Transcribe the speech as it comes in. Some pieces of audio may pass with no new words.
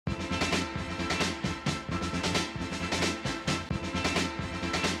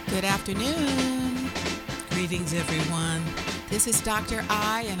Good afternoon. Greetings, everyone. This is Dr.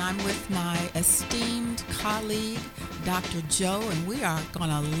 I, and I'm with my esteemed colleague, Dr. Joe, and we are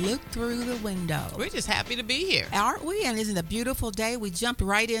going to look through the window. We're just happy to be here. Aren't we? And isn't it a beautiful day? We jumped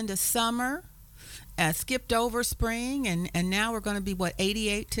right into summer, skipped over spring, and now we're going to be,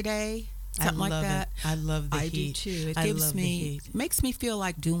 88 today? Something like that. I love the heat. I do too. It makes me feel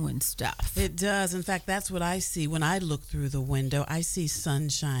like doing stuff. It does. In fact, that's what I see when I look through the window. I see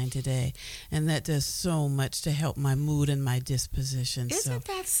sunshine today, and that does so much to help my mood and my disposition. Isn't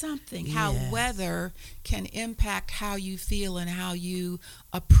that something? Yes. How weather can impact how you feel and how you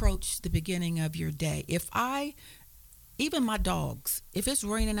approach the beginning of your day. Even my dogs, if it's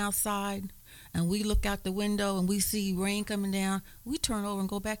raining outside and we look out the window and we see rain coming down, we turn over and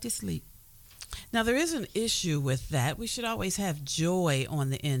go back to sleep. Now, there is an issue with that. We should always have joy on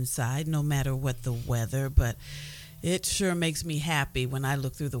the inside, no matter what the weather, but it sure makes me happy when I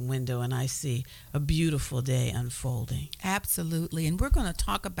look through the window and I see a beautiful day unfolding. Absolutely. And we're going to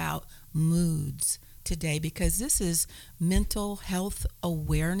talk about moods today because this is Mental Health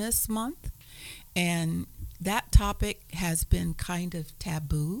Awareness Month, and that topic has been kind of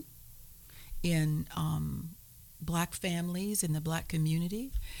taboo in Black families, in the Black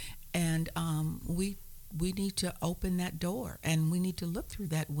community. And we need to open that door, and we need to look through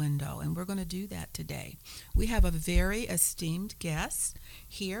that window, and we're going to do that today. We have a very esteemed guest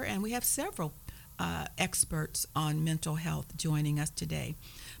here, and we have several experts on mental health joining us today.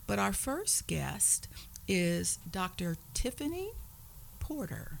 But our first guest is Dr. Tiffany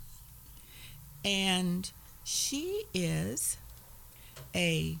Porter, and she is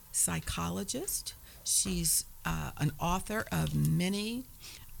a psychologist. She's an author of many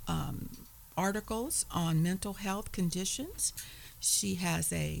articles on mental health conditions. She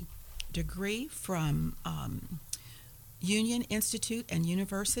has a degree from Union Institute and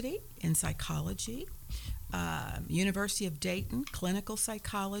University in psychology, University of Dayton clinical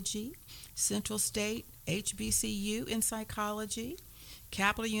psychology, Central State HBCU in psychology,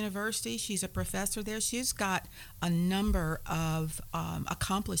 Capital University. She's a professor there. She's got a number of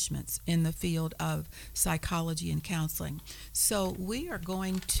accomplishments in the field of psychology and counseling. So we are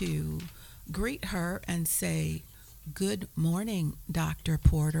going to greet her and say, good morning, Dr.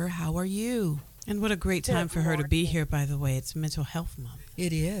 Porter. How are you? And what a great time for her to be here, by the way. It's Mental Health Month.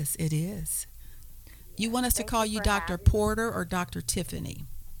 It is. It is. You want us to call you Dr. Porter or Dr. Tiffany?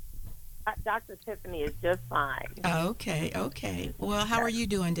 Dr. Tiffany is just fine. Okay. Well, how are you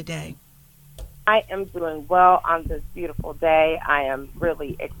doing today? I am doing well on this beautiful day. I am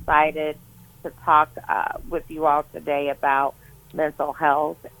really excited to talk with you all today about mental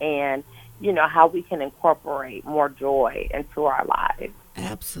health and, how we can incorporate more joy into our lives.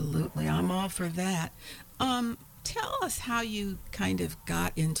 Absolutely. I'm all for that. Tell us how you kind of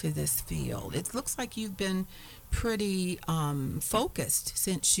got into this field. It looks like you've been pretty focused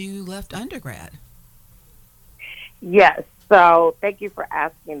since you left undergrad. Yes, so thank you for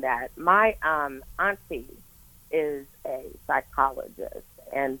asking that. My auntie is a psychologist,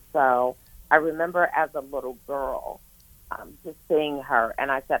 and so I remember as a little girl just seeing her, and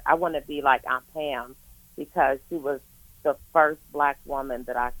I said, I want to be like Aunt Pam because she was the first Black woman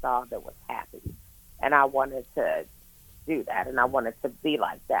that I saw that was happy, and I wanted to do that, and I wanted to be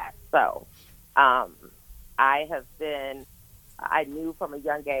like that. So I knew from a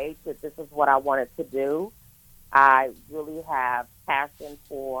young age that this is what I wanted to do. I really have passion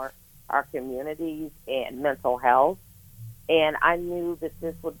for our communities and mental health. And I knew that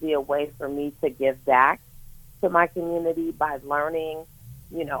this would be a way for me to give back to my community by learning,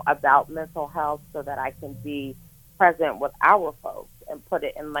 about mental health so that I can be present with our folks and put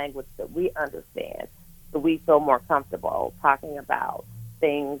it in language that we understand, so we feel more comfortable talking about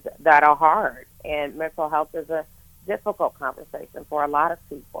things that are hard. And mental health is a difficult conversation for a lot of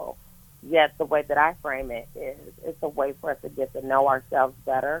people. Yet the way that I frame it is it's a way for us to get to know ourselves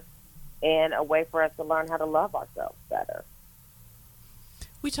better and a way for us to learn how to love ourselves better.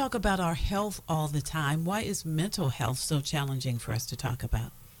 We talk about our health all the time. Why is mental health so challenging for us to talk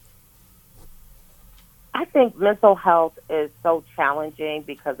about? I think mental health is so challenging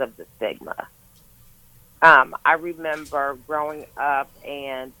because of the stigma. I remember growing up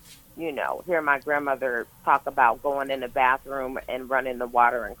and, hearing my grandmother talk about going in the bathroom and running the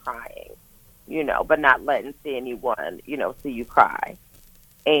water and crying, but not letting see anyone, see you cry.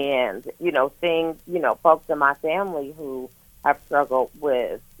 And, seeing, folks in my family who have struggled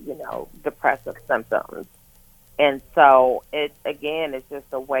with, depressive symptoms. And so it, again, is just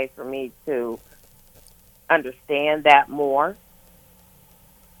a way for me to understand that more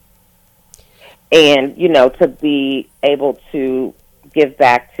and, to be able to give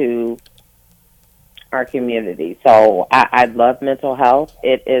back to our community. So I love mental health.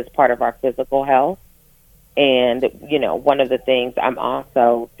 It is part of our physical health. And, one of the things, I'm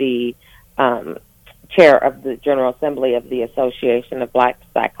also the chair of the General Assembly of the Association of Black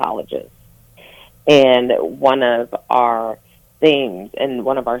Psychologists. And one of our things and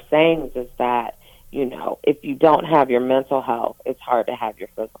one of our sayings is that, if you don't have your mental health, it's hard to have your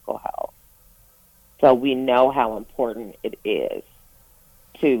physical health. So we know how important it is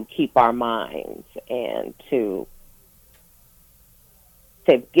to keep our minds and to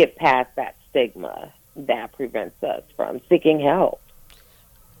get past that stigma that prevents us from seeking help.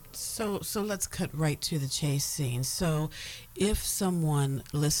 So let's cut right to the chase scene. So if someone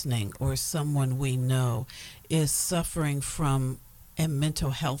listening or someone we know is suffering from a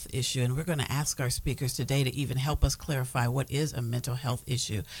mental health issue, and we're going to ask our speakers today to even help us clarify what is a mental health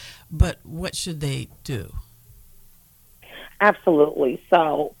issue, but what should they do? Absolutely.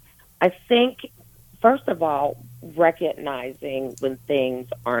 So I think, first of all, recognizing when things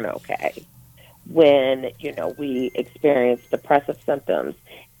aren't okay, when, we experience depressive symptoms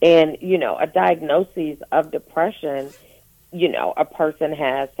and, a diagnosis of depression, a person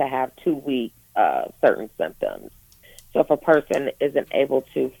has to have 2 weeks of certain symptoms. So if a person isn't able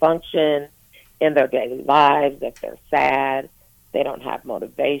to function in their daily lives, if they're sad, they don't have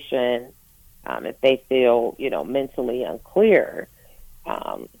motivation, if they feel, mentally unclear,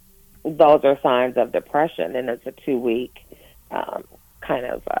 those are signs of depression, and it's a 2-week kind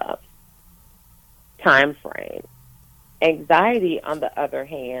of time frame. Anxiety, on the other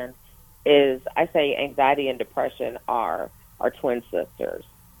hand, I say anxiety and depression are twin sisters.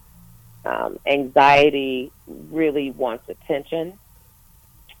 Anxiety really wants attention,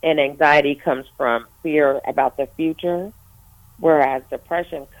 and anxiety comes from fear about the future, whereas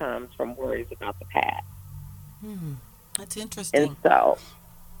depression comes from worries about the past. That's interesting. And so,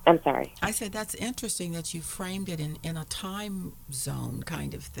 I'm sorry. I said that's interesting that you framed it in a time zone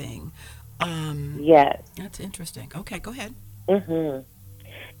kind of thing. Yes. That's interesting. Okay, go ahead.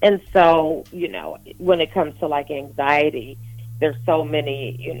 And so, when it comes to like anxiety, there's so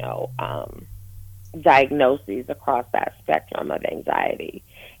many, diagnoses across that spectrum of anxiety.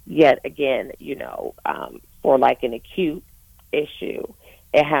 Yet again, for like an acute issue,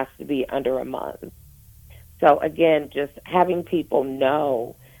 it has to be under a month. So again, just having people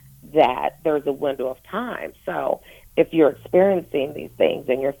know that there's a window of time. So if you're experiencing these things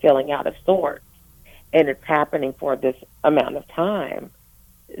and you're feeling out of sorts and it's happening for this amount of time,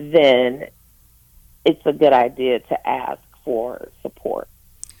 then it's a good idea to ask for support.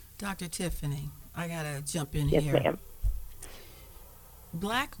 Dr. Tiffany, I got to jump in Yes, here. ma'am.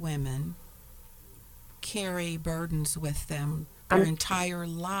 Black women carry burdens with them their entire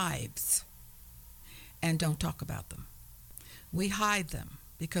lives and don't talk about them. We hide them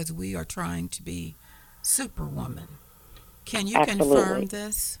because we are trying to be superwoman. Can you confirm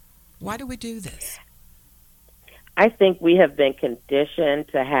this? Why do we do this? I think we have been conditioned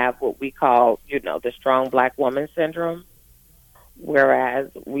to have what we call, the strong black woman syndrome, whereas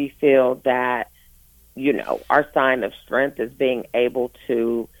we feel that, our sign of strength is being able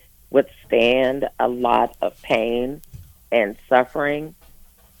to withstand a lot of pain and suffering.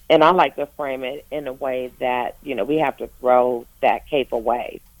 And I like to frame it in a way that, we have to throw that cape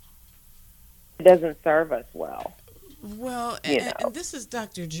away. It doesn't serve us well. Well, and this is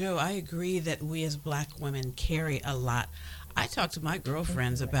Dr. Joe. I agree that we as black women carry a lot. I talk to my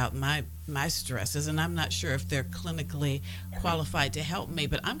girlfriends about my stresses, and I'm not sure if they're clinically qualified to help me,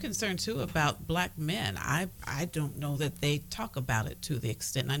 but I'm concerned too about black men. I don't know that they talk about it to the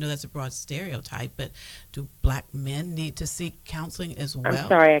extent. And I know that's a broad stereotype, but do black men need to seek counseling as well? I'm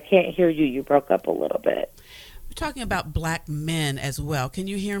sorry, I can't hear you. You broke up a little bit. We're talking about black men as well. Can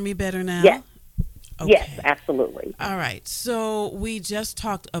you hear me better now? Yes. Okay. Yes, absolutely. All right. So we just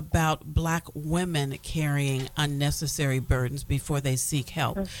talked about black women carrying unnecessary burdens before they seek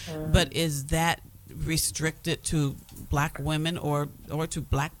help. But is that restricted to black women or to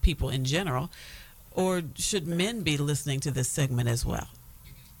black people in general? Or should men be listening to this segment as well?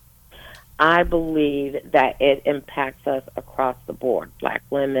 I believe that it impacts us across the board. Black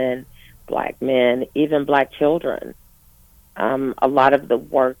women, black men, even black children. A lot of the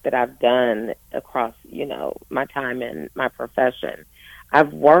work that I've done across, my time in my profession,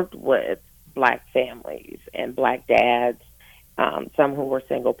 I've worked with black families and black dads, some who were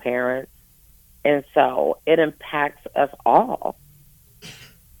single parents. And so it impacts us all.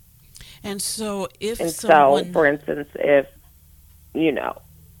 And so so, for instance, if,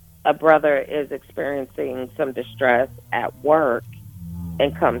 a brother is experiencing some distress at work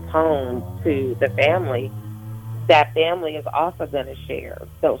and comes home to the family, that family is also going to share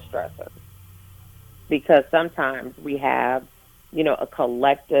those stressors, because sometimes we have, a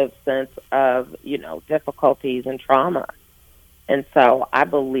collective sense of, difficulties and trauma. And so I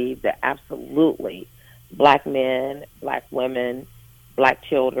believe that absolutely black men, black women, black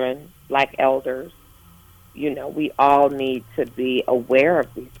children, black elders, we all need to be aware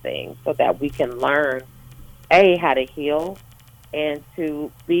of these things so that we can learn, A, how to heal, and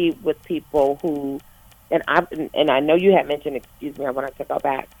to be with people who, and I know you had mentioned, excuse me, I wanted to go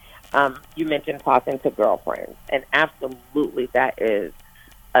back. You mentioned talking to girlfriends, and absolutely that is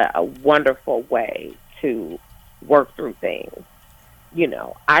a wonderful way to work through things.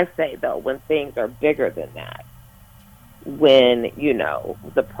 I say, though, when things are bigger than that, when,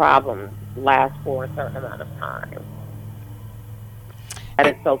 the problems last for a certain amount of time, and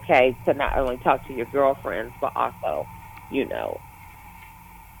it's okay to not only talk to your girlfriends, but also, you know,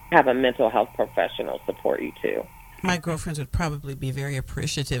 have a mental health professional support you too. My girlfriends would probably be very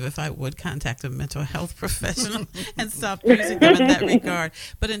appreciative if I would contact a mental health professional and stop using them in that regard.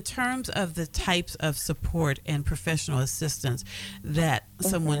 But in terms of the types of support and professional assistance that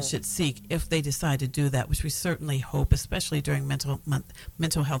someone should seek if they decide to do that, which we certainly hope, especially during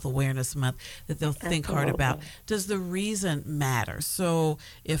Mental Health Awareness Month, that they'll think hard about, does the reason matter? So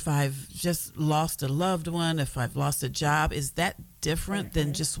if I've just lost a loved one, if I've lost a job, is that different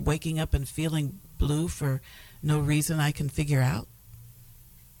than just waking up and feeling blue for no reason I can figure out?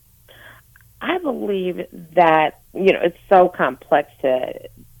 I believe that, it's so complex to,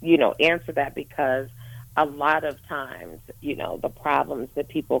 answer that, because a lot of times, the problems that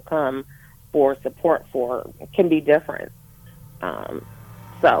people come for support for can be different.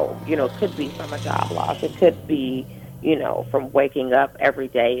 So, it could be from a job loss. It could be, from waking up every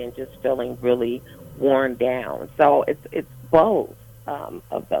day and just feeling really worn down. So it's both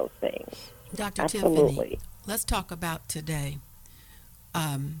of those things. Dr. Absolutely. Tiffany, let's talk about today.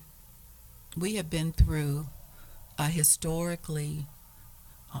 We have been through a historically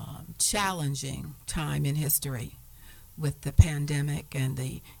challenging time in history with the pandemic and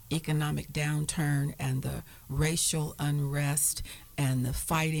the economic downturn and the racial unrest and the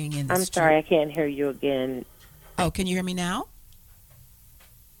fighting in the I'm sorry, I can't hear you again. Oh, can you hear me now?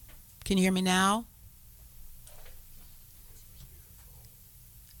 Can you hear me now?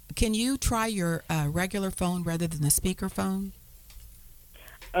 Can you try your regular phone rather than the speaker phone?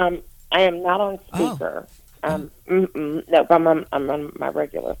 I am not on speaker. No, but I'm on my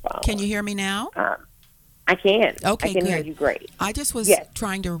regular phone. Can you hear me now? I can. Okay, I can good. hear you great. I just was Yes.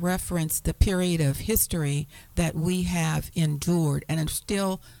 trying to reference the period of history that we have endured and are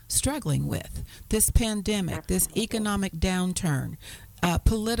still struggling with. This pandemic, this economic downturn,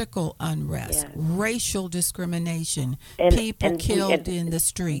 political unrest, Yes. racial discrimination, And- people and- killed and in the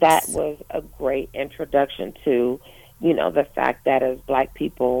streets. That was a great introduction to, the fact that as Black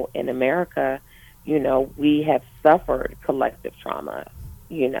people in America, we have suffered collective trauma,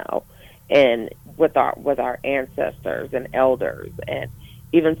 and with our ancestors and elders, and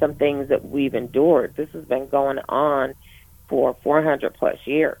even some things that we've endured. This has been going on for 400 plus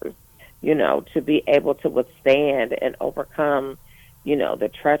years, to be able to withstand and overcome,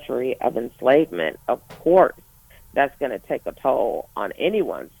 the treachery of enslavement. Of course, that's going to take a toll on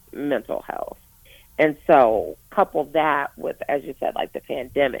anyone's mental health. And so couple that with, as you said, like the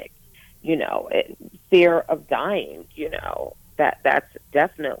pandemic, fear of dying, that's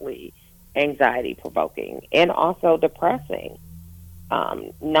definitely anxiety provoking and also depressing.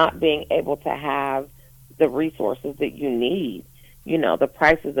 Not being able to have the resources that you need. The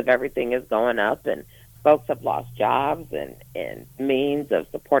prices of everything is going up, and folks have lost jobs and means of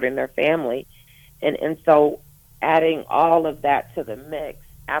supporting their family. And so adding all of that to the mix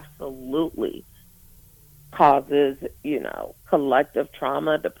absolutely causes, collective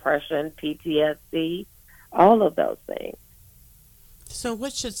trauma, depression, PTSD, all of those things. So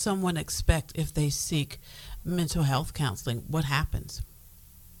what should someone expect if they seek mental health counseling? What happens?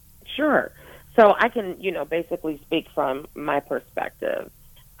 Sure. So I can, basically speak from my perspective,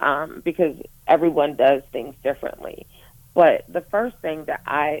 because everyone does things differently. But the first thing that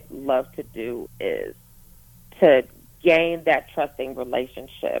I love to do is to gain that trusting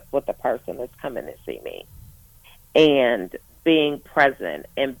relationship with the person that's coming to see me, and being present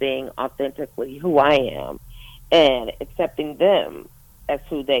and being authentically who I am and accepting them as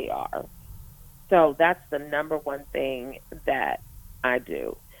who they are. So that's the number one thing that I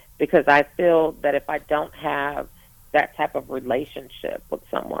do, because I feel that if I don't have that type of relationship with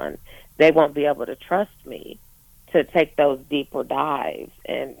someone, they won't be able to trust me to take those deeper dives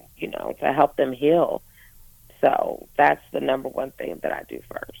and, to help them heal. So that's the number one thing that I do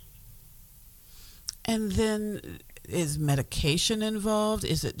first. And then is medication involved?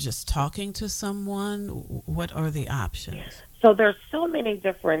 Is it just talking to someone? What are the options? So there's so many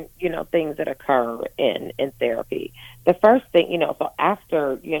different, things that occur in therapy. The first thing, so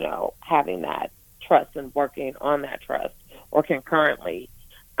after, having that trust and working on that trust or concurrently,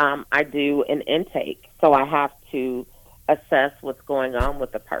 I do an intake. So I have to assess what's going on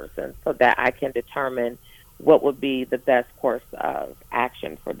with the person so that I can determine what would be the best course of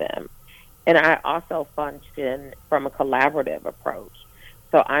action for them. And I also function from a collaborative approach.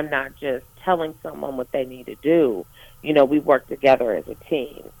 So I'm not just telling someone what they need to do. We work together as a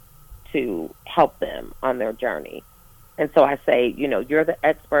team to help them on their journey. And so I say, you're the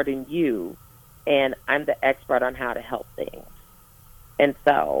expert in you, and I'm the expert on how to help things. And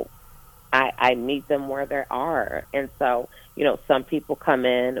so I meet them where they are. And so, some people come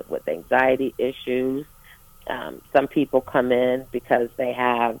in with anxiety issues. Some people come in because they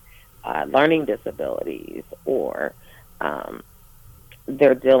have learning disabilities, or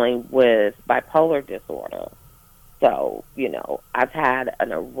they're dealing with bipolar disorder. So, I've had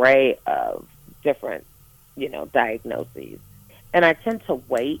an array of different, diagnoses. And I tend to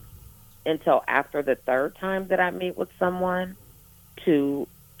wait until after the third time that I meet with someone to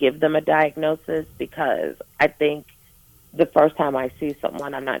give them a diagnosis, because I think the first time I see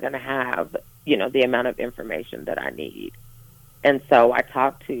someone, I'm not going to have, the amount of information that I need. And so I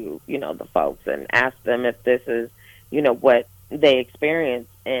talk to, the folks and ask them if this is, what they experience,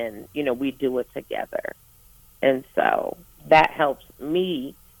 and, we do it together. And so that helps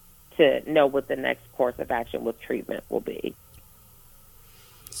me to know what the next course of action with treatment will be.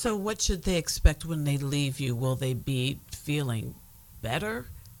 So what should they expect when they leave you? Will they be feeling better?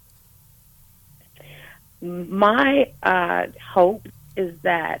 My hope is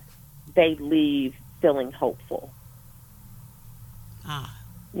that they leave feeling hopeful.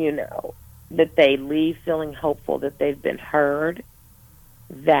 That they leave feeling hopeful, that they've been heard,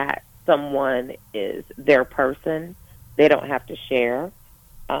 that someone is their person. They don't have to share.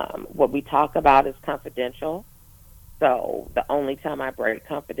 What we talk about is confidential. So the only time I break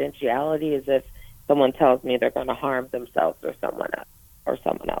confidentiality is if someone tells me they're going to harm themselves or someone else,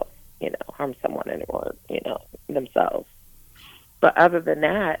 harm someone or, themselves. But other than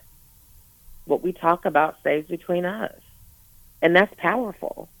that, what we talk about stays between us. And that's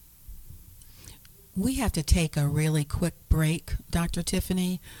powerful. We have to take a really quick break, Dr.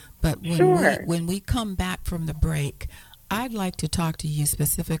 Tiffany, but when we come back from the break, I'd like to talk to you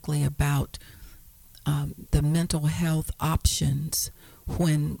specifically about the mental health options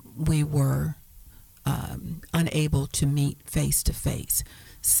when we were unable to meet face to face.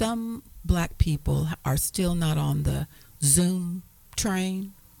 Some Black people are still not on the Zoom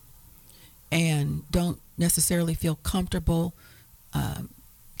train and don't necessarily feel comfortable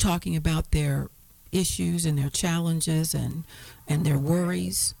talking about their issues and their challenges and their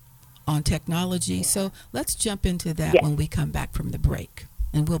worries on technology. So let's jump into that when we come back from the break.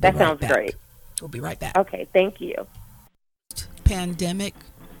 And we'll be right back. That sounds great. We'll be right back. Okay, thank you. Pandemic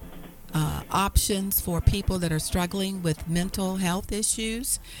options for people that are struggling with mental health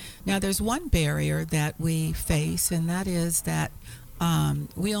issues. Now, there's one barrier that we face, and that is that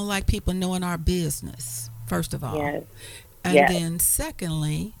we don't like people knowing our business, first of all. Yes. And then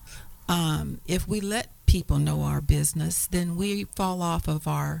secondly, if we let people know our business, then we fall off of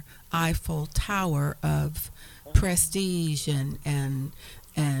our Eiffel Tower of prestige and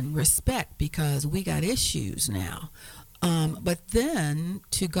respect, because we got issues now. But then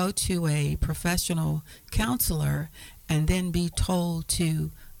to go to a professional counselor and then be told to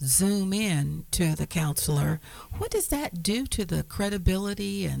Zoom in to the counselor, what does that do to the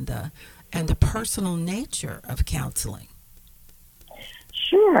credibility and the personal nature of counseling?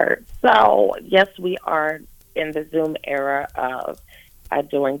 Sure. So, yes, we are in the Zoom era of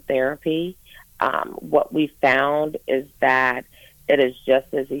doing therapy. What we found is that it is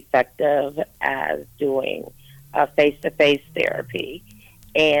just as effective as doing face-to-face therapy.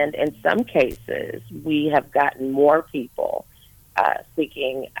 And in some cases, we have gotten more people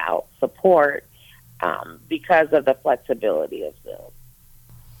seeking out support because of the flexibility of Zoom.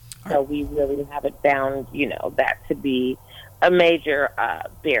 So we really haven't found, that to be a major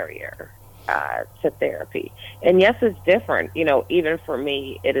barrier to therapy. And yes, it's different. Even for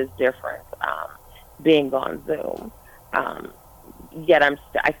me, it is different being on Zoom. Yet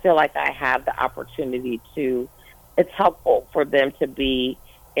I feel like I have the opportunity to. It's helpful for them to be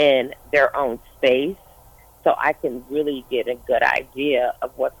in their own space, so I can really get a good idea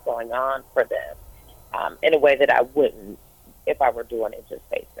of what's going on for them in a way that I wouldn't if I were doing it just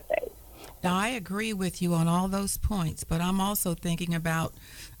face to face. Now, I agree with you on all those points, but I'm also thinking about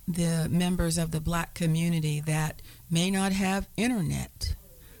the members of the black community that may not have internet,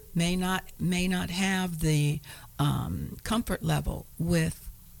 may not have the comfort level with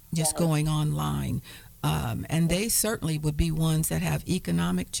just going online. And they certainly would be ones that have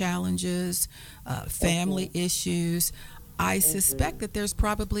economic challenges, family issues. I suspect that there's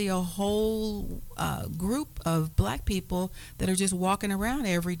probably a whole group of black people that are just walking around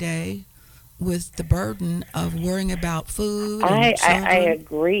every day with the burden of worrying about food. And I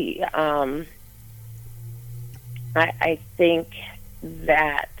agree. I think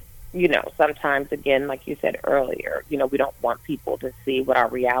that, sometimes, again, like you said earlier, we don't want people to see what our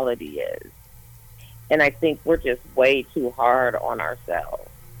reality is. And I think we're just way too hard on ourselves.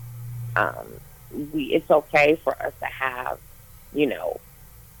 It's okay for us to have,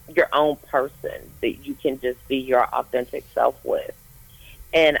 your own person that you can just be your authentic self with.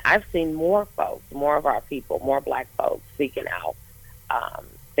 And I've seen more folks, more of our people, more black folks seeking out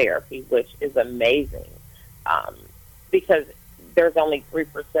therapy, which is amazing, because there's only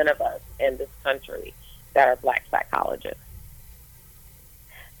 3% of us in this country that are black psychologists.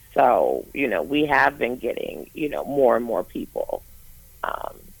 So, we have been getting, more and more people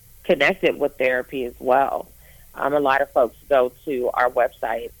connected with therapy as well. A lot of folks go to our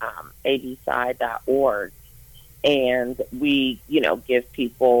website, adsci.org, and we, give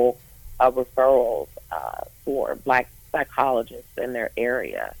people referrals for black psychologists in their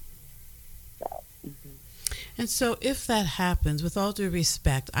area. So, And so if that happens, with all due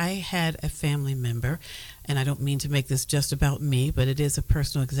respect, I had a family member, and I don't mean to make this just about me, but it is a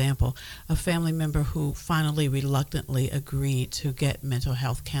personal example, a family member who finally reluctantly agreed to get mental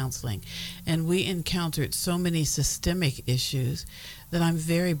health counseling. And we encountered so many systemic issues that I'm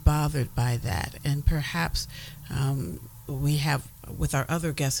very bothered by that. And perhaps we have, with our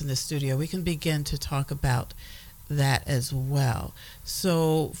other guests in the studio, we can begin to talk about that as well.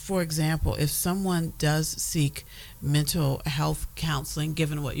 So, for example, if someone does seek mental health counseling,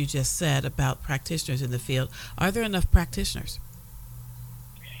 given what you just said about practitioners in the field, are there enough practitioners?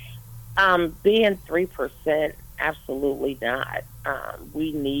 Being 3%, absolutely not.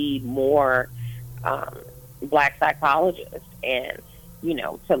 We need more black psychologists, and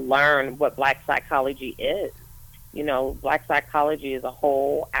to learn what black psychology is. Black psychology is a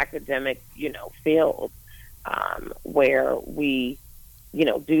whole academic field, where we,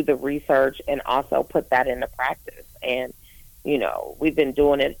 do the research and also put that into practice. And, we've been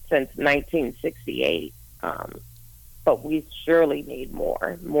doing it since 1968. But we surely need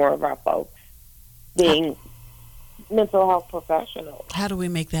more of our folks being mental health professionals. How do we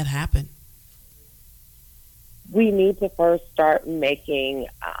make that happen? We need to first start making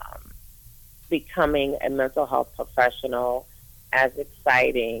becoming a mental health professional as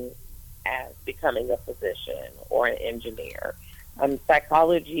exciting as becoming a physician or an engineer.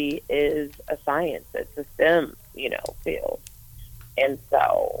 Psychology is a science. It's a STEM, field. And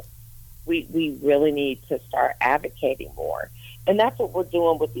so we really need to start advocating more. And that's what we're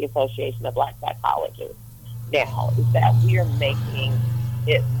doing with the Association of Black Psychologists now, is that we are making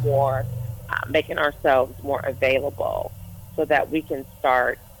it more, making ourselves more available so that we can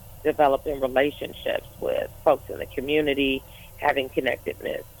start developing relationships with folks in the community, having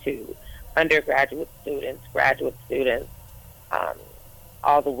connectedness to undergraduate students, graduate students,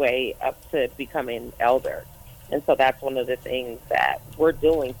 all the way up to becoming elders. And so that's one of the things that we're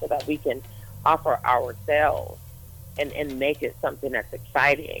doing so that we can offer ourselves and make it something that's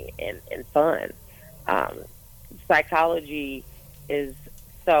exciting and fun. Psychology is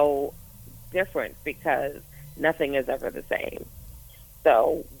so different because nothing is ever the same.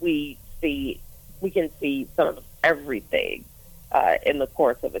 So we can see some of everything in the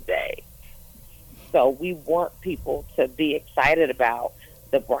course of a day. So we want people to be excited about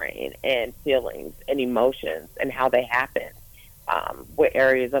the brain and feelings and emotions and how they happen, what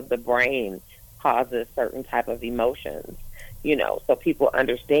areas of the brain causes certain type of emotions, so people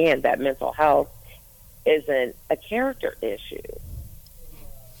understand that mental health isn't a character issue.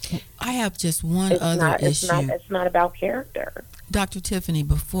 I have just one other issue. It's not about character. Dr. Tiffany,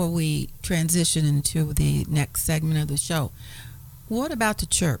 before we transition into the next segment of the show, what about the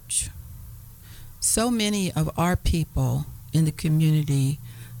church? So many of our people in the community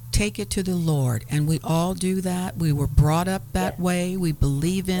take it to the Lord, and we all do that. We were brought up that way. We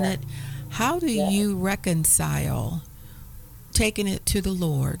believe in it. How do you reconcile taking it to the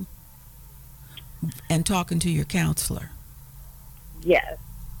Lord and talking to your counselor? Yes.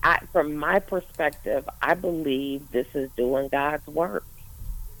 From my perspective, I believe this is doing God's work.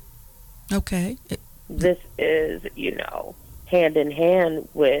 Okay. This is, hand in hand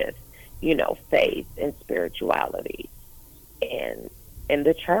with, faith and spirituality. And in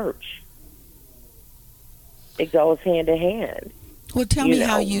the church. It goes hand in hand. Well, tell me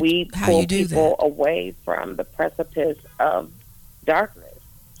how you we how pull you do people that. away from the precipice of darkness.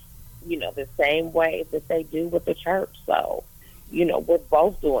 The same way that they do with the church. So, we're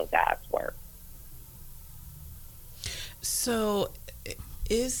both doing God's work. So,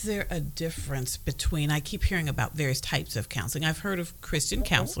 is there a difference between, I keep hearing about various types of counseling. I've heard of Christian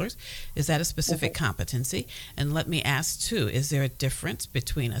counselors. Is that a specific competency? And let me ask, too, is there a difference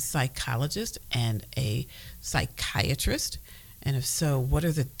between a psychologist and a psychiatrist? And if so, what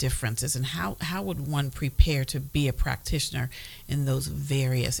are the differences, and how would one prepare to be a practitioner in those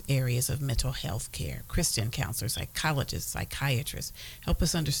various areas of mental health care? Christian counselor, psychologist, psychiatrist. Help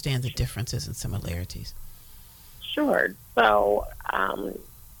us understand the differences and similarities. Sure. So,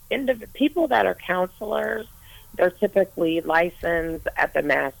 people that are counselors, they're typically licensed at the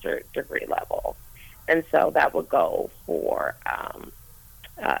master's degree level. And so that would go for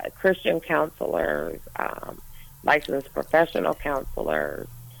Christian counselors, licensed professional counselors,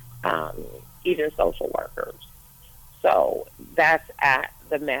 even social workers. So that's at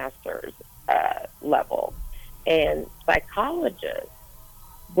the master's level. And psychologists,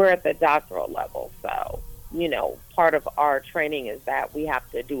 we're at the doctoral level. So, part of our training is that we have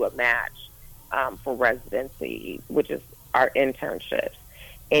to do a match for residency, which is our internships.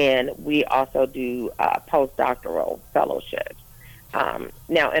 And we also do postdoctoral fellowships.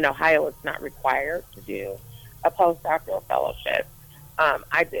 Now, in Ohio, it's not required to do a postdoctoral fellowship.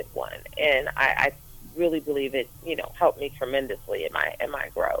 I did one, and I really believe it, helped me tremendously in my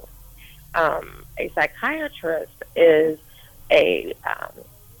growth. A psychiatrist is a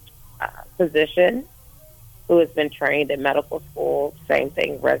physician who has been trained in medical school, same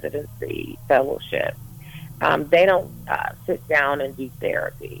thing, residency, fellowship. They don't sit down and do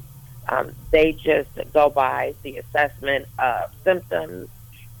therapy. They just go by the assessment of symptoms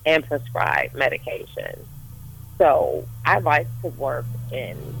and prescribe medication. So I like to work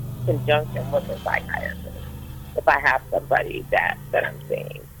in conjunction with a psychiatrist if I have somebody that I'm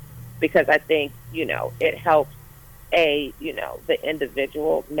seeing, because I think, it helps the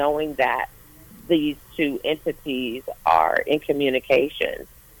individual knowing that these two entities are in communication,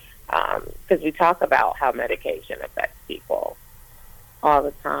 because we talk about how medication affects people all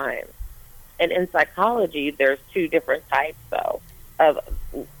the time. And in psychology, there's two different types, though, of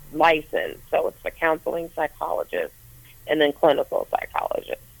license. So it's the counseling psychologist and then clinical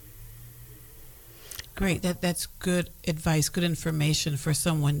psychologist. Great. That's good advice, good information for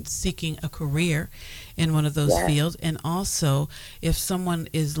someone seeking a career in one of those fields. And also, if someone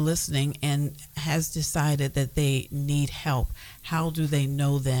is listening and has decided that they need help, how do they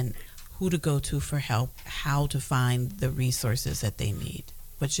know then who to go to for help, how to find the resources that they need?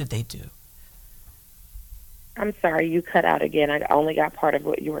 What should they do? I'm sorry, you cut out again. I only got part of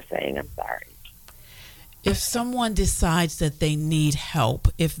what you were saying. I'm sorry. If someone decides that they need help,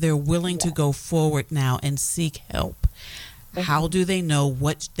 if they're willing to go forward now and seek help, how do they know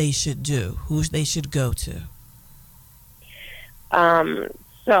what they should do, who they should go to?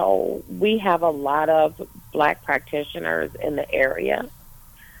 So we have a lot of Black practitioners in the area.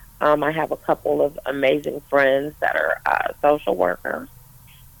 I have a couple of amazing friends that are social workers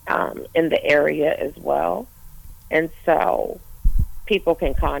in the area as well. And so people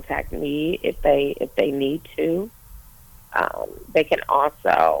can contact me if they need to. They can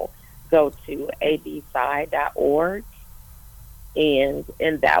also go to absci.org, and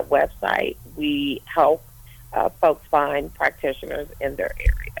in that website, we help folks find practitioners in their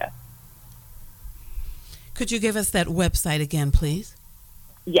area. Could you give us that website again, please?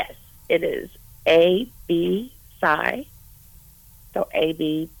 Yes, it is absci, so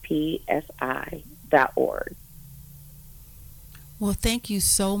abpsi.org. Well, thank you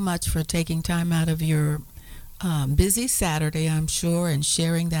so much for taking time out of your busy Saturday, I'm sure, and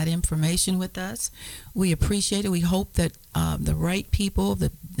sharing that information with us. We appreciate it. We hope that the right people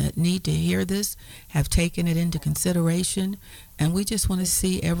that need to hear this have taken it into consideration, and we just want to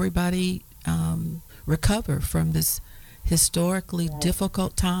see everybody recover from this historically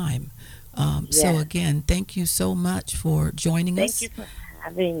difficult time. So again, thank you so much for joining us. Thank you for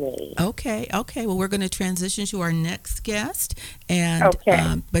having me. Okay. Well, we're going to transition to our next guest, and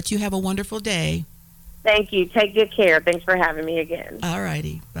but you have a wonderful day. Thank you. Take good care. Thanks for having me again. All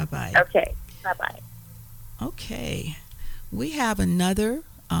righty. Bye-bye. Okay. Bye-bye. Okay. We have another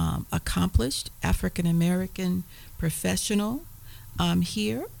accomplished African-American professional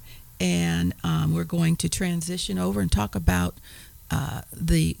here, and we're going to transition over and talk about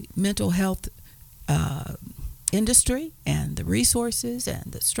the mental health industry and the resources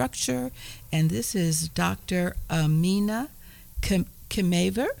and the structure. And this is Dr. Amina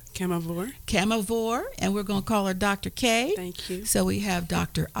Camavor, and we're going to call her Dr. K. Thank you. So we have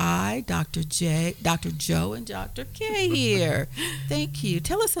Dr. I, Dr. J, Dr. Joe, and Dr. K here. Thank you.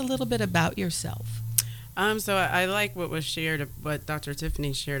 Tell us a little bit about yourself. So I like what Dr.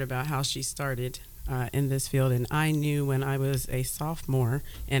 Tiffany shared about how she started in this field. And I knew when I was a sophomore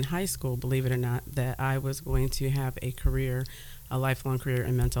in high school, believe it or not, that I was going to have a lifelong career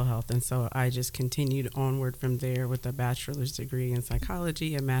in mental health. And so I just continued onward from there with a bachelor's degree in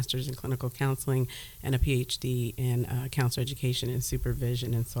psychology, a master's in clinical counseling, and a PhD in counselor education and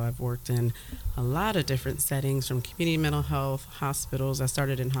supervision. And so I've worked in a lot of different settings, from community mental health, hospitals. I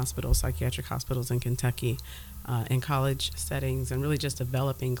started in hospitals, psychiatric hospitals in Kentucky, in college settings, and really just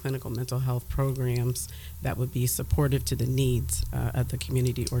developing clinical mental health programs that would be supportive to the needs of the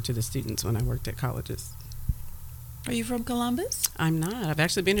community or to the students when I worked at colleges. Are you from Columbus? I'm not. I've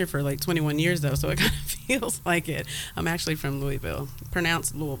actually been here for like 21 years, though, so it kind of feels like it. I'm actually from Louisville.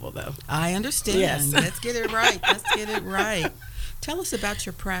 Pronounced Louisville, though. I understand. Yes. Let's get it right. Tell us about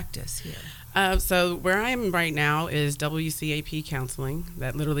your practice here. So where I am right now is WCAP Counseling.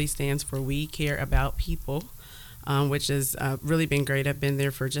 That literally stands for We Care About People, which has really been great. I've been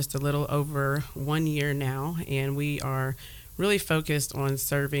there for just a little over 1 year now, and we are really focused on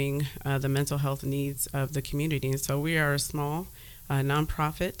serving the mental health needs of the community. And so we are a small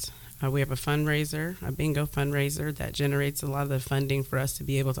nonprofit. We have a bingo fundraiser that generates a lot of the funding for us to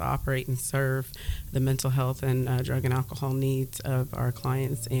be able to operate and serve the mental health and drug and alcohol needs of our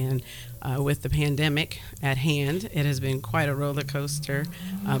clients. And with the pandemic at hand, it has been quite a roller coaster,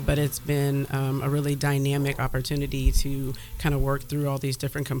 but it's been a really dynamic opportunity to kind of work through all these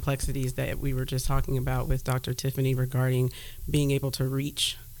different complexities that we were just talking about with Dr. Tiffany regarding being able to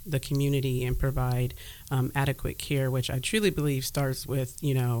reach the community and provide adequate care, which I truly believe starts with,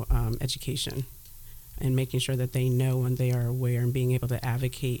 education and making sure that they know and they are aware and being able to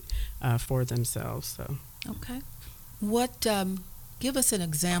advocate for themselves. So, okay. Give us an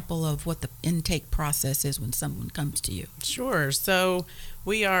example of what the intake process is when someone comes to you. Sure. So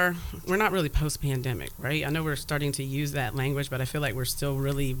we're not really post-pandemic, right? I know we're starting to use that language, but I feel like we're still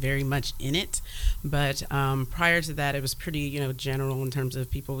really very much in it. But prior to that, it was pretty, general in terms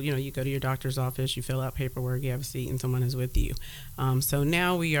of people, you go to your doctor's office, you fill out paperwork, you have a seat, and someone is with you. So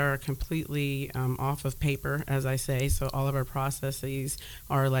now we are completely off of paper, as I say. So all of our processes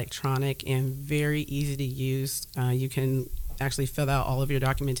are electronic and very easy to use. You can actually fill out all of your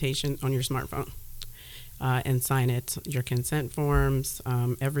documentation on your smartphone and sign it, your consent forms,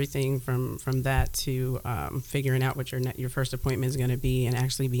 everything from that to figuring out what your first appointment is going to be, and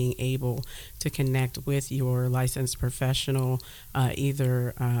actually being able to connect with your licensed professional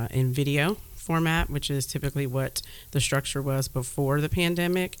either in video format, which is typically what the structure was before the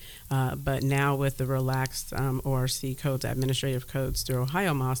pandemic, but now with the relaxed ORC codes, administrative codes through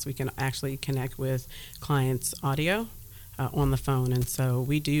Ohio MOS, we can actually connect with clients' audio on the phone. And so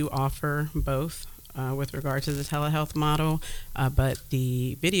we do offer both with regard to the telehealth model, but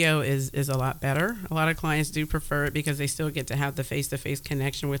the video is a lot better. A lot of clients do prefer it because they still get to have the face-to-face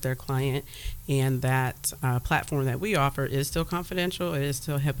connection with their client, and that platform that we offer is still confidential. It is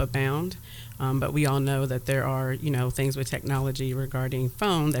still HIPAA bound, but we all know that there are things with technology regarding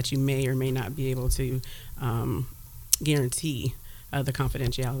phone that you may or may not be able to guarantee the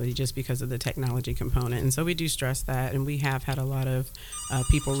confidentiality just because of the technology component. And so we do stress that, and we have had a lot of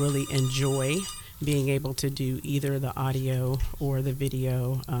people really enjoy being able to do either the audio or the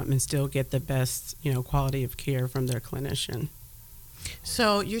video and still get the best quality of care from their clinician.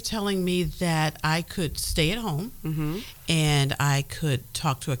 So you're telling me that I could stay at home and I could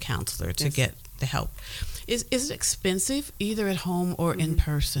talk to a counselor to get the help. Is it expensive either at home or in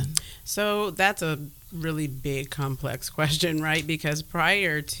person? So that's a really big, complex question, right? Because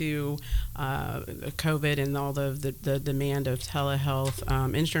prior to COVID and all the demand of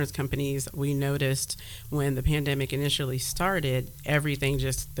telehealth, insurance companies, we noticed when the pandemic initially started,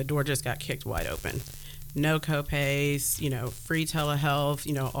 the door just got kicked wide open. No copays, free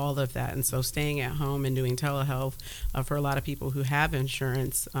telehealth, all of that. And so staying at home and doing telehealth for a lot of people who have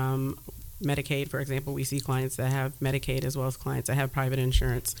insurance, Medicaid, for example, we see clients that have Medicaid as well as clients that have private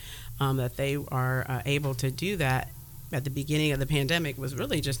insurance, that they are able to do that at the beginning of the pandemic was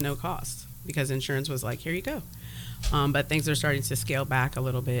really just no cost because insurance was like, here you go. But things are starting to scale back a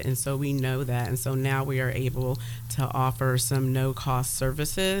little bit, and so we know that. And so now we are able to offer some no-cost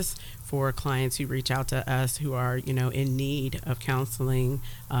services for clients who reach out to us who are, in need of counseling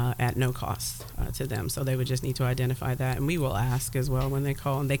at no cost to them. So they would just need to identify that, and we will ask as well when they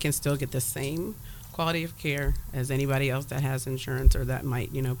call, and they can still get the same quality of care as anybody else that has insurance or that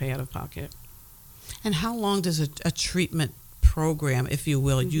might, pay out of pocket. And how long does a treatment program, if you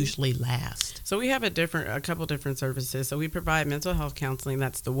will, usually last? So we have a couple different services. So we provide mental health counseling.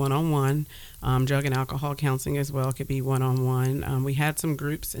 That's the one-on-one. Drug and alcohol counseling as well could be one-on-one. We had some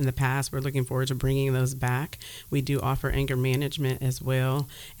groups in the past. We're looking forward to bringing those back. We do offer anger management as well.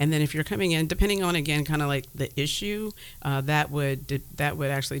 And then if you're coming in, depending on, again, kind of like the issue, that would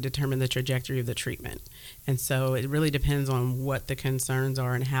actually determine the trajectory of the treatment. And so it really depends on what the concerns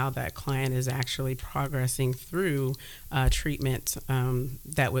are and how that client is actually progressing through treatment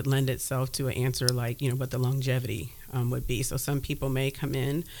that would lend itself to an answer like, what the longevity would be. So some people may come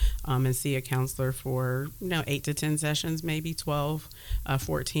in and see a counselor for 8 to 10 sessions, maybe 12,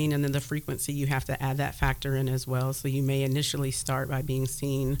 14, and then the frequency, you have to add that factor in as well. So you may initially start by being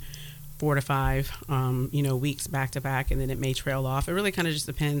seen 4 to 5 weeks back to back, and then it may trail off. It really kind of just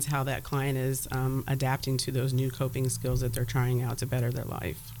depends how that client is adapting to those new coping skills that they're trying out to better their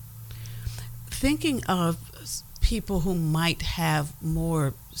life. Thinking of people who might have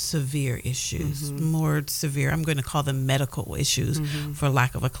more severe issues, more severe, I'm going to call them medical issues for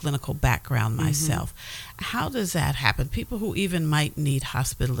lack of a clinical background myself. How does that happen? People who even might need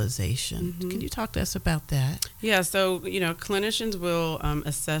hospitalization. Can you talk to us about that? Yeah, so, clinicians will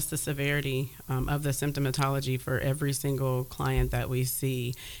assess the severity of the symptomatology for every single client that we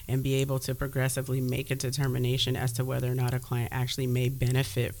see and be able to progressively make a determination as to whether or not a client actually may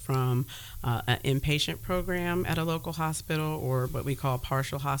benefit from an inpatient program at a local hospital or what we call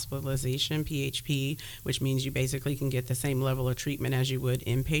partial hospitalization, PHP, which means you basically can get the same level of treatment as you would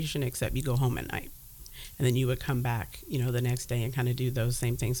inpatient, except you go home at night. And then you would come back, the next day and kind of do those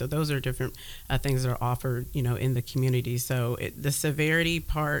same things. So those are different things that are offered, in the community. So the severity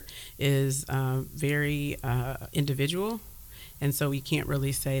part is very individual. And so we can't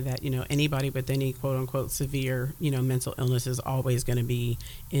really say that, anybody with any quote unquote severe, mental illness is always going to be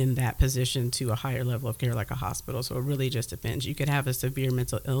in that position to a higher level of care like a hospital. So it really just depends. You could have a severe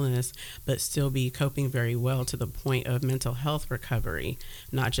mental illness, but still be coping very well to the point of mental health recovery,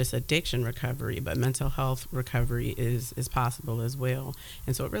 not just addiction recovery, but mental health recovery is possible as well.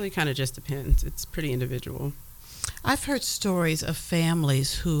 And so it really kind of just depends. It's pretty individual. I've heard stories of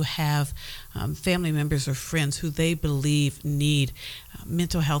families who have family members or friends who they believe need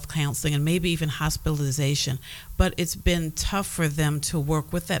mental health counseling and maybe even hospitalization, but it's been tough for them to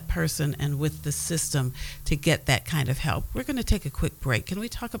work with that person and with the system to get that kind of help. We're going to take a quick break. Can we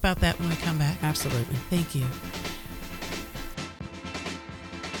talk about that when we come back? Absolutely. Thank you.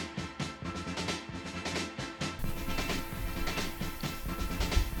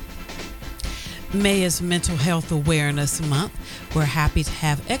 May is Mental Health Awareness Month. We're happy to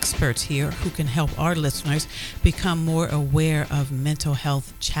have experts here who can help our listeners become more aware of mental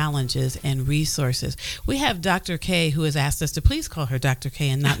health challenges and resources. We have Dr. K, who has asked us to please call her Dr. K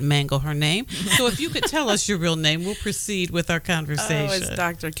and not mangle her name. So if you could tell us your real name, we'll proceed with our conversation. Oh, it's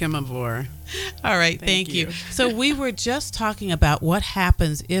Dr. Kim Avor. All right, thank you. So we were just talking about what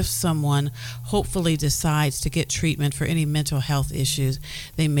happens if someone hopefully decides to get treatment for any mental health issues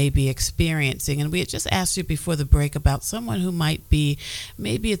they may be experiencing. And we had just asked you before the break about someone who might be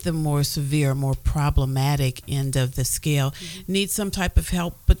maybe at the more severe, more problematic end of the scale, need some type of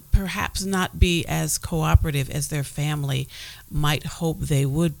help, but perhaps not be as cooperative as their family might hope they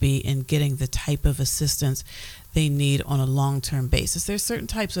would be in getting the type of assistance they need on a long-term basis. There's certain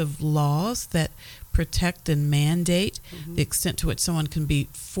types of laws that protect and mandate the extent to which someone can be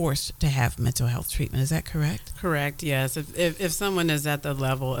forced to have mental health treatment. Is that correct? Correct, yes. If someone is at the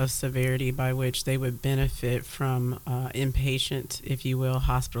level of severity by which they would benefit from inpatient, if you will,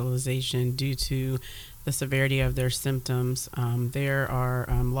 hospitalization due to the severity of their symptoms, there are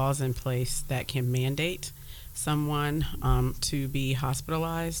laws in place that can mandate someone to be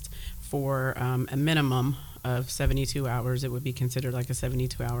hospitalized for a minimum of 72 hours. It would be considered like a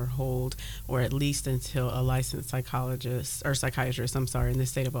 72-hour hold, or at least until a licensed psychiatrist in the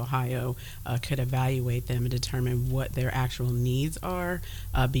state of Ohio could evaluate them and determine what their actual needs are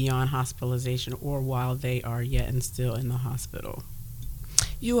beyond hospitalization or while they are yet and still in the hospital.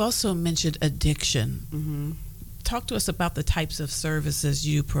 You also mentioned addiction. Talk to us about the types of services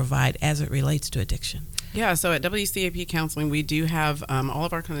you provide as it relates to addiction. Yeah, so at WCAP Counseling, we do have all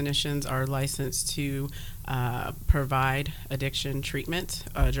of our clinicians are licensed to provide addiction treatment,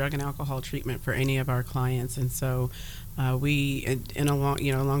 drug and alcohol treatment for any of our clients, and so we,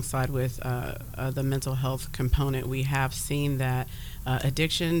 alongside with the mental health component, we have seen that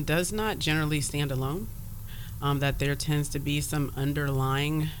addiction does not generally stand alone. That there tends to be some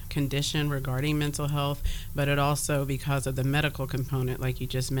underlying condition regarding mental health, but it also, because of the medical component, like you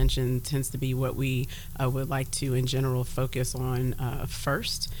just mentioned, tends to be what we would like to, in general, focus on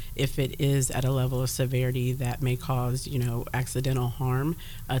first, if it is at a level of severity that may cause, accidental harm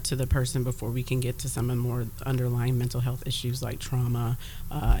to the person, before we can get to some of the more underlying mental health issues like trauma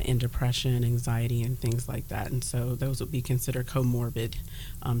and depression, anxiety, and things like that. And so those would be considered comorbid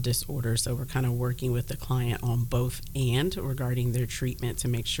disorders. So we're kind of working with the client on both and regarding their treatment to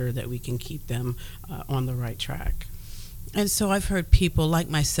make sure that we can keep them on the right track. And so I've heard people like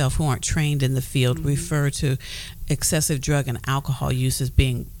myself who aren't trained in the field refer to excessive drug and alcohol use as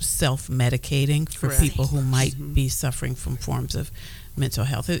being self-medicating for Correct. people who might be suffering from forms of mental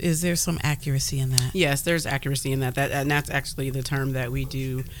health. Is there some accuracy in that? Yes, there's accuracy in that. And that's actually the term that we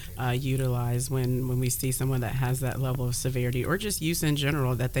do utilize when we see someone that has that level of severity, or just use in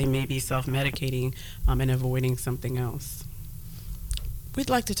general, that they may be self-medicating and avoiding something else. We'd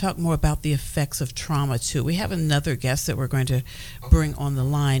like to talk more about the effects of trauma, too. We have another guest that we're going to bring on the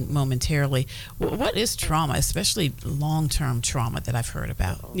line momentarily. What is trauma, especially long-term trauma that I've heard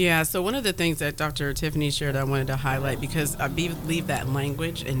about? Yeah, so one of the things that Dr. Tiffany shared I wanted to highlight, because I believe that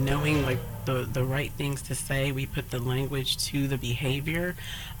language and knowing the right things to say, we put the language to the behavior,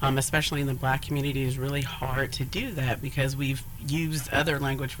 especially in the Black community, is really hard to do that because we've used other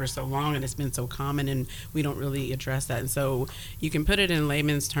language for so long and it's been so common, and we don't really address that. And so you can put it in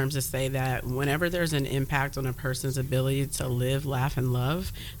layman's terms to say that whenever there's an impact on a person's ability to live, laugh, and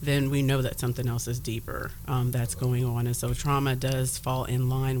love, then we know that something else is deeper that's going on. And so trauma does fall in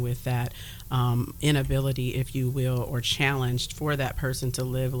line with that inability, if you will, or challenged for that person to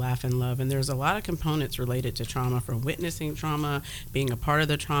live, laugh, and love. And there's a lot of components related to trauma, from witnessing trauma, being a part of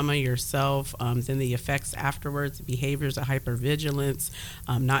the trauma yourself, then the effects afterwards, behaviors of hypervigilance,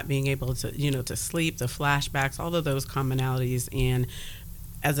 not being able to, to sleep, the flashbacks, all of those commonalities. And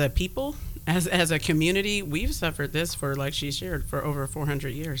as a people, as a community, we've suffered this for, like she shared, for over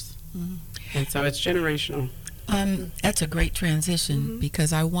 400 years. Mm-hmm. And so it's generational. That's a great transition,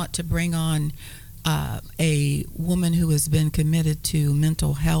 because I want to bring on a woman who has been committed to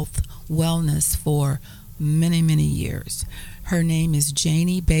mental health wellness for many, many years. Her name is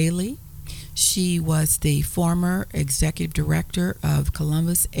Janie Bailey. She was the former executive director of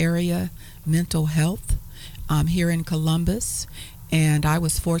Columbus Area Mental Health here in Columbus, and I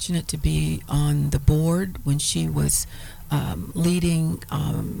was fortunate to be on the board when she was leading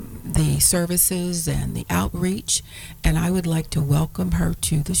the services and the outreach, and I would like to welcome her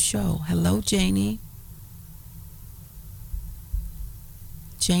to the show. Hello, Janie.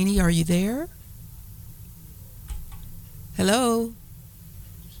 Janie, are you there? Hello?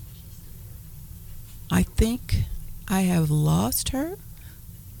 I think I have lost her.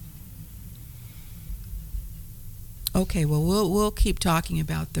 Okay, well, we'll keep talking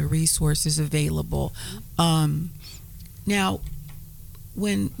about the resources available. Now,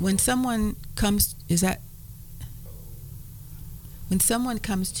 when someone comes, when someone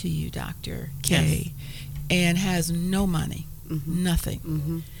comes to you, Dr. K, and has no money,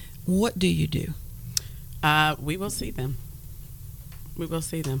 nothing, what do you do? We will see them. We will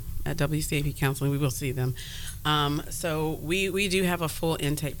see them at WCAP Counseling. We will see them. So we do have a full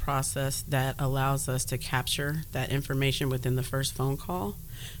intake process that allows us to capture that information within the first phone call,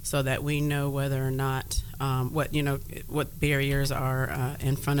 so that we know whether or not what barriers are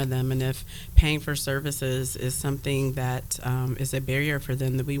in front of them, and if paying for services is something that is a barrier for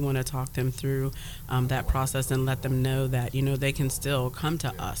them, that we want to talk them through that process and let them know that they can still come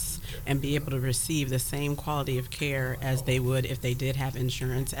to us and be able to receive the same quality of care as they would if they did have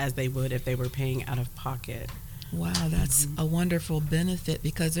insurance, as they would if they were paying out of pocket. Wow, that's a wonderful benefit,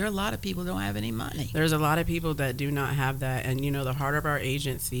 because there are a lot of people who don't have any money. There's a lot of people that do not have that, and the heart of our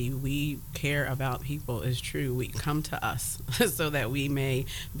agency, we care about people, is true. We come to us so that we may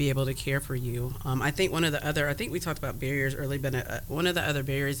be able to care for you. I think I think we talked about barriers earlier, but one of the other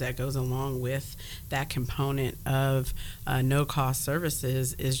barriers that goes along with that component of no-cost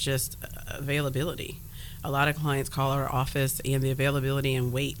services is just availability. A lot of clients call our office, and the availability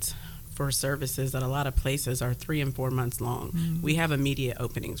and wait for services at a lot of places are 3 and 4 months long. We have immediate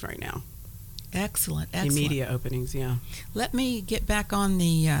openings right now. Excellent. Immediate openings, yeah. Let me get back on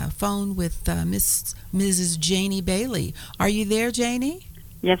the phone with Mrs. Janie Bailey. Are you there, Janie?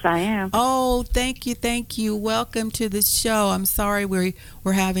 Yes, I am. Oh, thank you. Welcome to the show. I'm sorry we're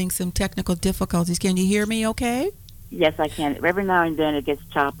having some technical difficulties. Can you hear me okay? Yes, I can. Every now and then it gets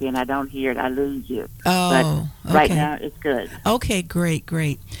choppy and I don't hear it. I lose you. Oh, but right now it's good. Okay,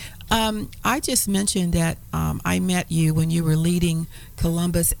 great. I just mentioned that I met you when you were leading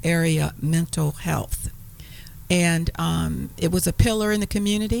Columbus Area Mental Health. and it was a pillar in the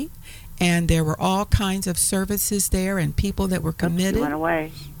community, and there were all kinds of services there and people that were committed. You went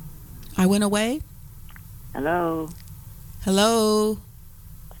away. I went away? Hello. Hello?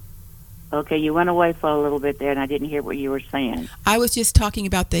 Okay, you went away for a little bit there, and I didn't hear what you were saying. I was just talking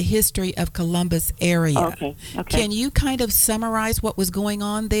about the history of Columbus area. Okay. Can you kind of summarize what was going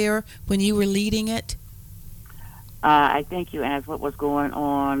on there when you were leading it? I think you asked what was going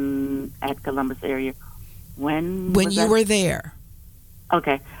on at Columbus area. When you were there.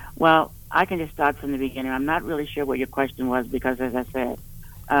 Okay. Well, I can just start from the beginning. I'm not really sure what your question was because, as I said,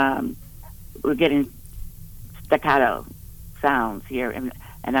 we're getting staccato sounds here,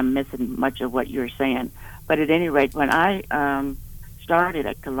 and I'm missing much of what you're saying. But at any rate, when I started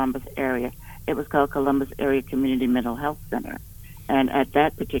at Columbus area, it was called Columbus Area Community Mental Health Center. And at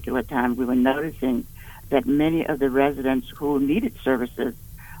that particular time, we were noticing that many of the residents who needed services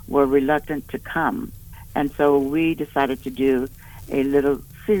were reluctant to come. And so we decided to do a little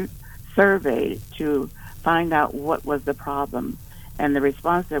survey to find out what was the problem. And the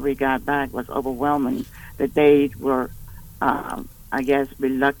response that we got back was overwhelming, that they were, I guess,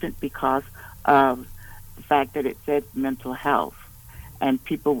 reluctant because of the fact that it said mental health. And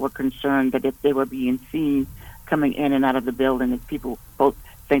people were concerned that if they were being seen coming in and out of the building, that people both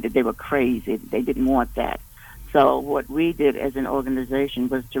think that they were crazy. They didn't want that. So what we did as an organization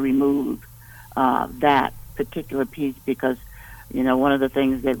was to remove that particular piece because, you know, one of the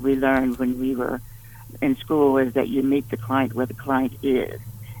things that we learned when we were in school is that you meet the client where the client is.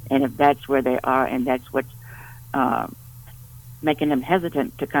 And if that's where they are and that's what's making them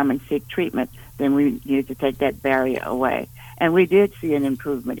hesitant to come and seek treatment, then we need to take that barrier away. And we did see an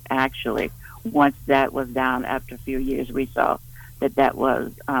improvement, actually. Once that was down after a few years, we saw that that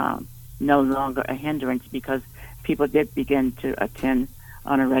was no longer a hindrance because people did begin to attend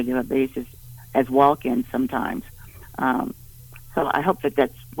on a regular basis as walk-ins sometimes. So I hope that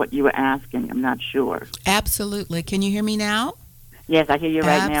that's what you were asking. I'm not sure. Absolutely. Can you hear me now? Yes, I hear you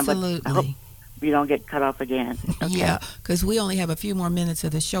right now, Absolutely. but I hope you don't get cut off again. Okay. Yeah, because we only have a few more minutes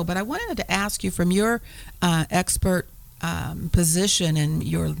of the show. But I wanted to ask you, from your expert position and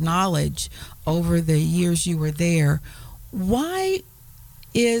your knowledge over the years you were there, why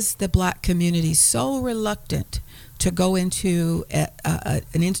is the Black community so reluctant to go into an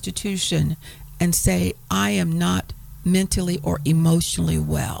institution and say, I am not mentally or emotionally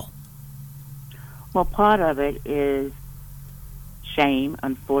well? Well, part of it is shame,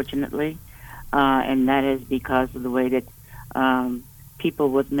 unfortunately, and that is because of the way that people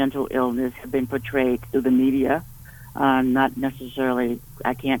with mental illness have been portrayed through the media. Not necessarily,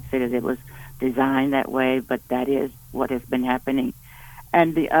 I can't say that it was designed that way, but that is what has been happening.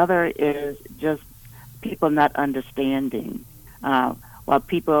 And the other is just people not understanding. While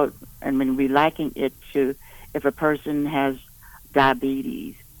people, I mean, we liken it to if a person has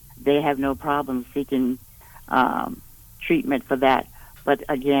diabetes, they have no problem seeking treatment for that. But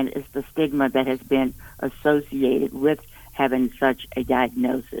again, it's the stigma that has been associated with having such a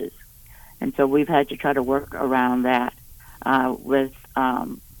diagnosis. And so we've had to try to work around that through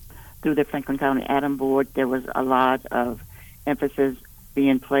the Franklin County Adam Board. There was a lot of emphasis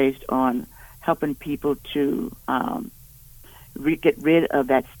being placed on helping people to get rid of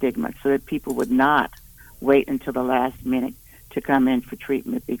that stigma so that people would not wait until the last minute to come in for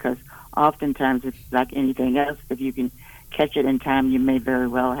treatment, because oftentimes it's like anything else. If you can catch it in time, you may very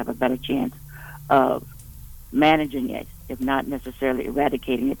well have a better chance of managing it, if not necessarily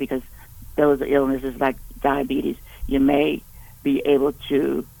eradicating it, because those illnesses like diabetes, you may be able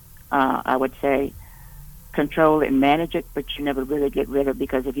to, I would say, control and manage it, but you never really get rid of it,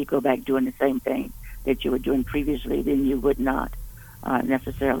 because if you go back doing the same thing that you were doing previously, then you would not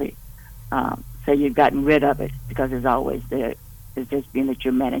necessarily say you've gotten rid of it, because it's always there. It's just being that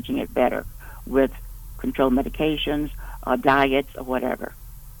you're managing it better with controlled medications or diets or whatever.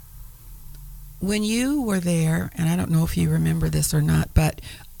 When you were there, and I don't know if you remember this or not, but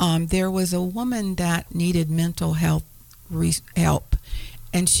there was a woman that needed mental health help,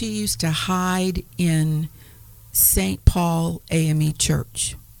 and she used to hide in St. Paul AME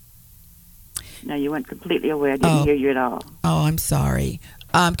Church. No, you went completely away. I didn't hear you at all. Oh, I'm sorry.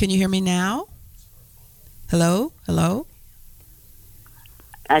 Can you hear me now? Hello? Hello?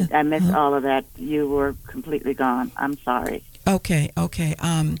 I missed all of that. You were completely gone. I'm sorry. Okay. I'll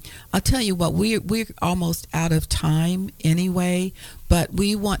tell you what, we're almost out of time anyway, but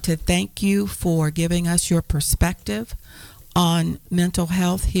we want to thank you for giving us your perspective on mental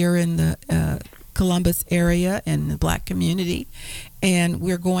health here in the Columbus area and the Black community. And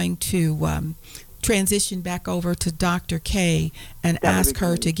we're going to transition back over to Dr. K and ask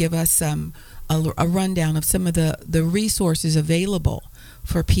her to give us some a rundown of some of the resources available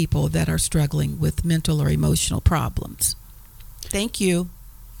for people that are struggling with mental or emotional problems. Thank you.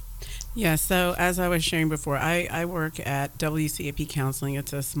 Yeah, so as I was sharing before, I work at WCAP Counseling.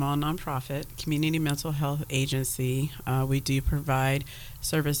 It's a small nonprofit community mental health agency. We do provide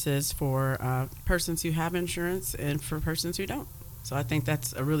services for persons who have insurance and for persons who don't. So I think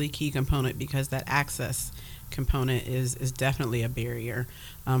that's a really key component, because that access component is definitely a barrier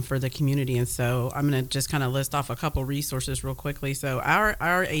for the community. And so I'm going to just kind of list off a couple resources real quickly. So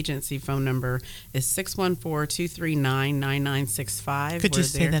our agency phone number is 614-239-9965. Could you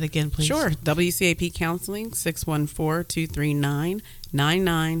say that again, please? Sure. WCAP Counseling,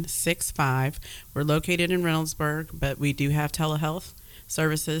 614-239-9965. We're located in Reynoldsburg, but we do have telehealth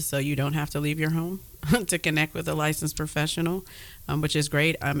services, so you don't have to leave your home to connect with a licensed professional, which is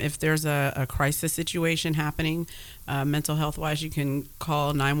great. If there's a crisis situation happening, mental health wise, you can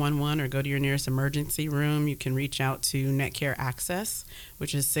call 911 or go to your nearest emergency room. You can reach out to NetCare Access,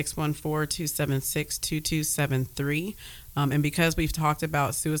 which is 614-276-2273. And because we've talked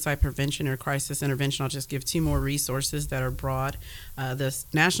about suicide prevention or crisis intervention, I'll just give two more resources that are broad. The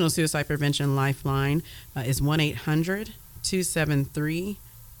National Suicide Prevention Lifeline is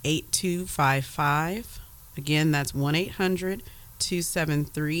 1-800-273-8255. Again, that's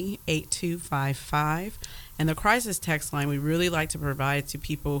 1-800-273-8255. And the crisis text line we really like to provide to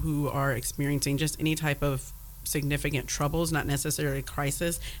people who are experiencing just any type of significant troubles, not necessarily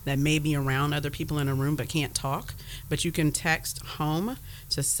crisis, that may be around other people in a room but can't talk. But you can text HOME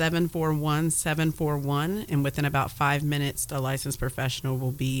to 741-741, and within about 5 minutes, the licensed professional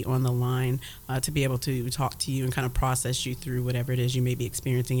will be on the line to be able to talk to you and kind of process you through whatever it is you may be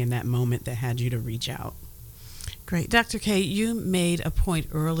experiencing in that moment that had you to reach out. Great. Dr. K, you made a point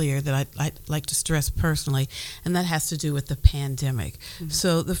earlier that I'd like to stress personally, and that has to do with the pandemic. Mm-hmm.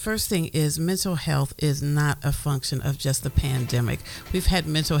 So the first thing is mental health is not a function of just the pandemic. We've had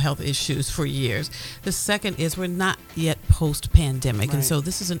mental health issues for years. The second is we're not yet post-pandemic, right. And so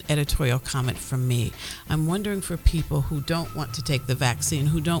this is an editorial comment from me. I'm wondering for people who don't want to take the vaccine,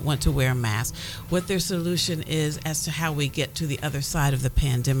 who don't want to wear a mask, what their solution is as to how we get to the other side of the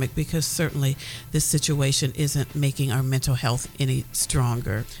pandemic, because certainly this situation isn't making our mental health any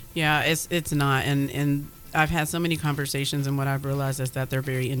stronger. Yeah, it's not. And I've had so many conversations, and what I've realized is that they're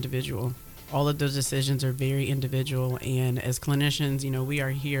very individual. All of those decisions are very individual. And as clinicians, we are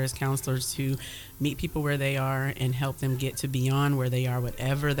here as counselors to meet people where they are and help them get to beyond where they are,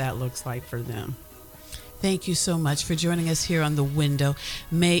 whatever that looks like for them. Thank you so much for joining us here on The Window.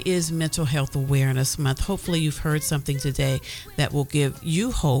 May is Mental Health Awareness Month. Hopefully you've heard something today that will give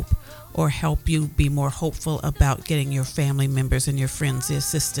you hope or help you be more hopeful about getting your family members and your friends the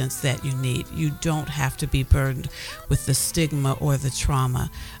assistance that you need. You don't have to be burdened with the stigma or the trauma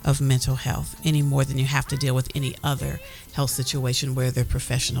of mental health any more than you have to deal with any other health situation where there are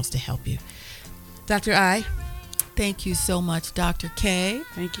professionals to help you. Dr. I. Thank you so much, Dr. K.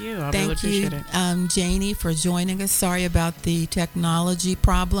 Thank you. I really appreciate it. Janie, for joining us. Sorry about the technology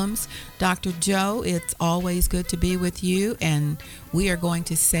problems. Dr. Joe, it's always good to be with you, and we are going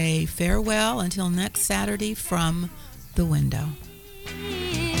to say farewell until next Saturday from The Window.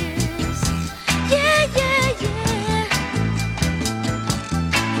 Yeah, yeah, yeah.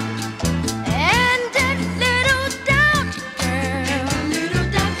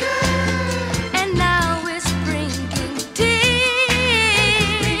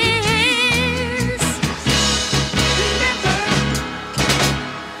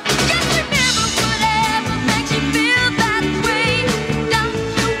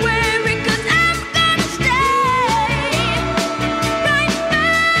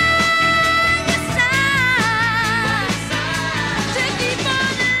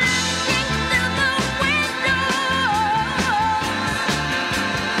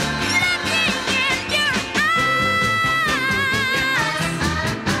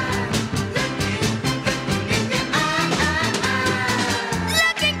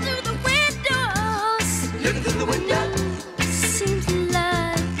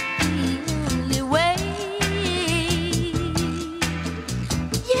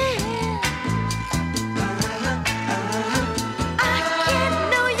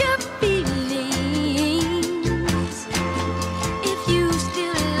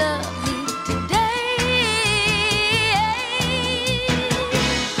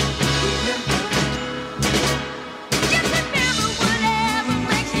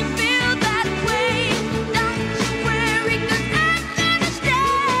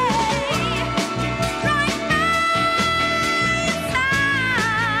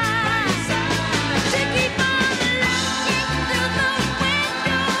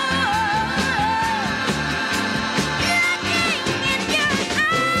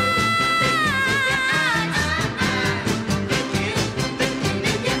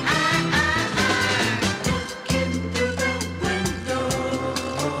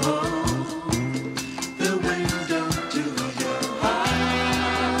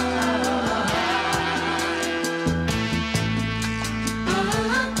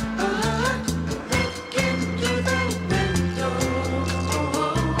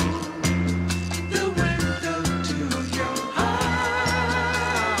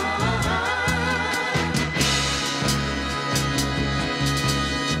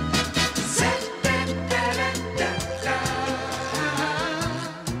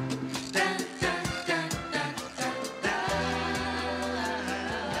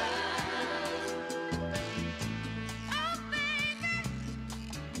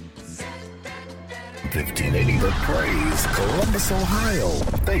 1580 The Praise, Columbus, Ohio.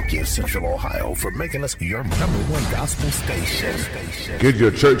 Thank you, Central Ohio, for making us your #1 gospel station. Get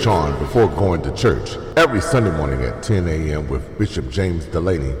your church on before going to church. Every Sunday morning at 10 a.m. with Bishop James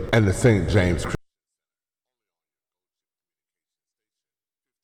Delaney and the St. James